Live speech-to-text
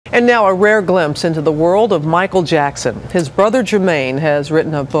And now a rare glimpse into the world of Michael Jackson. His brother Jermaine has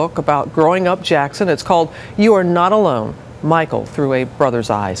written a book about growing up Jackson. It's called You Are Not Alone, Michael Through a Brother's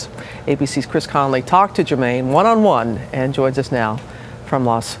Eyes. ABC's Chris Conley talked to Jermaine one-on-one and joins us now from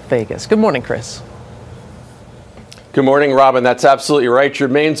Las Vegas. Good morning, Chris. Good morning, Robin. That's absolutely right.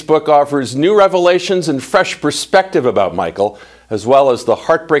 Jermaine's book offers new revelations and fresh perspective about Michael, as well as the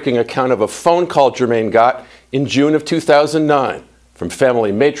heartbreaking account of a phone call Jermaine got in June of 2009 from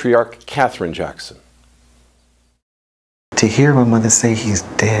family matriarch Katherine Jackson. To hear my mother say he's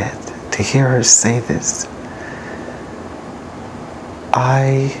dead, to hear her say this,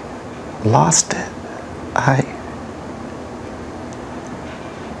 I lost it.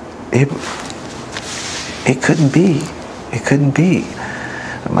 It couldn't be. It couldn't be.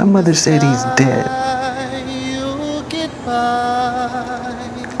 My mother said he's dead.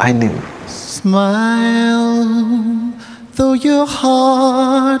 I knew. Smile, though your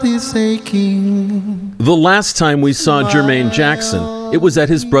heart is aching. The last time we saw Jermaine Jackson, it was at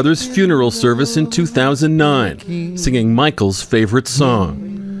his brother's funeral service in 2009, singing Michael's favorite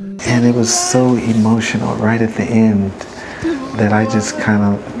song. And it was so emotional right at the end that I just kind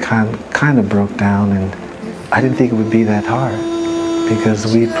of broke down, and I didn't think it would be that hard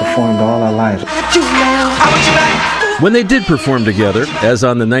because we performed all our lives. When they did perform together, as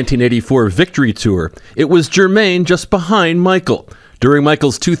on the 1984 Victory Tour, it was Jermaine just behind Michael. During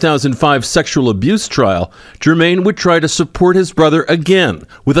Michael's 2005 sexual abuse trial, Jermaine would try to support his brother again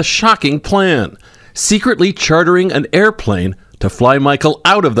with a shocking plan, secretly chartering an airplane to fly Michael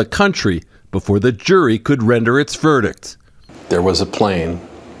out of the country before the jury could render its verdict. There was a plane.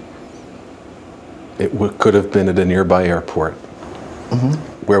 It could have been at a nearby airport. Mm-hmm.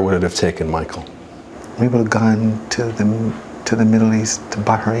 Where would it have taken Michael? We would have gone to the Middle East, to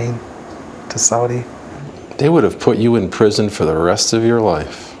Bahrain, to Saudi. They would have put you in prison for the rest of your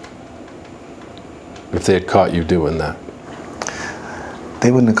life if they had caught you doing that. They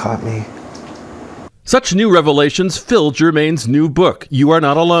wouldn't have caught me. Such new revelations filled Jermaine's new book, You Are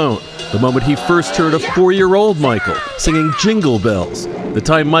Not Alone, the moment he first heard a 4-year-old Michael singing Jingle Bells, the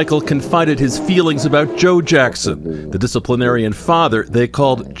time Michael confided his feelings about Joe Jackson, the disciplinarian father they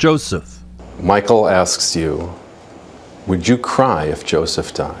called Joseph. Michael asks you, would you cry if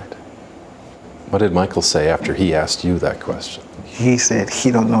Joseph died? What did Michael say after he asked you that question? He said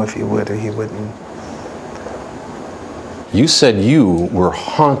he don't know if he would or he wouldn't. You said you were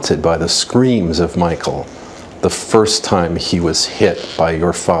haunted by the screams of Michael the first time he was hit by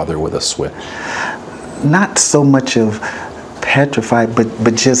your father with a switch. Not so much of petrified,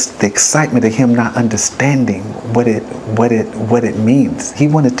 but just the excitement of him not understanding what it means. He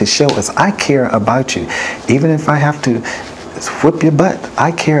wanted to show us, I care about you. Even if I have to whip your butt,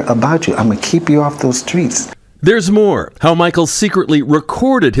 I care about you. I'm gonna keep you off those streets. There's more, how Michael secretly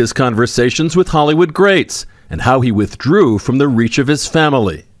recorded his conversations with Hollywood greats, and how he withdrew from the reach of his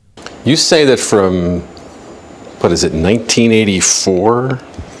family. You say that from, 1984 to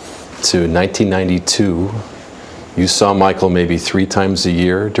 1992, you saw Michael maybe 3 times a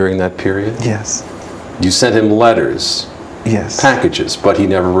year during that period? Yes. You sent him letters, yes, packages, but he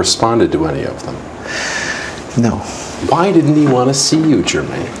never responded to any of them. No. Why didn't he want to see you,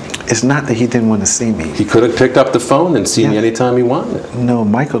 Jermaine? It's not that he didn't want to see me. He could have picked up the phone and seen you anytime he wanted. No,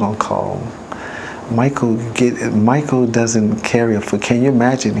 Michael don't call. Michael doesn't carry a phone. Can you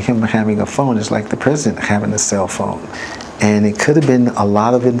imagine him having a phone? It's like the president having a cell phone. And it could have been a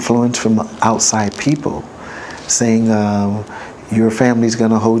lot of influence from outside people saying, your family's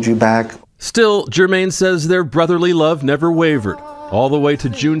gonna hold you back. Still, Jermaine says their brotherly love never wavered, all the way to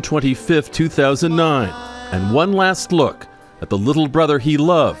June 25, 2009, and one last look at the little brother he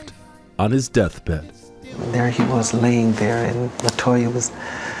loved on his deathbed. There he was laying there, and LaToya was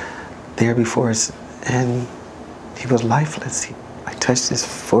there before us, and he was lifeless. I touched his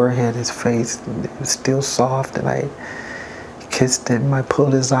forehead, his face, and it was still soft, and I kissed him. I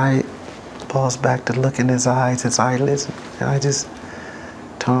pulled his eyeballs back to look in his eyelids, and I just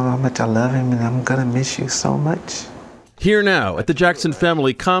told him how much I love him, and I'm gonna miss you so much. Here now, at the Jackson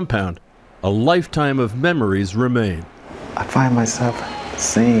family compound, a lifetime of memories remain. I find myself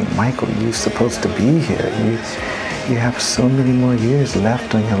saying, Michael, you're supposed to be here. You have so many more years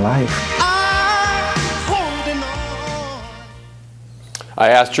left on your life. I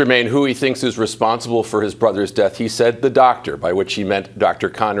asked Jermaine who he thinks is responsible for his brother's death. He said the doctor, by which he meant Dr.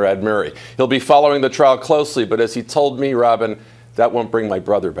 Conrad Murray. He'll be following the trial closely, but as he told me, Robin, that won't bring my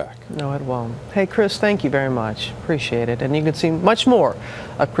brother back. No, it won't. Hey, Chris, thank you very much. Appreciate it. And you can see much more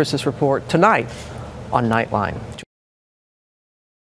of Chris's report tonight on Nightline.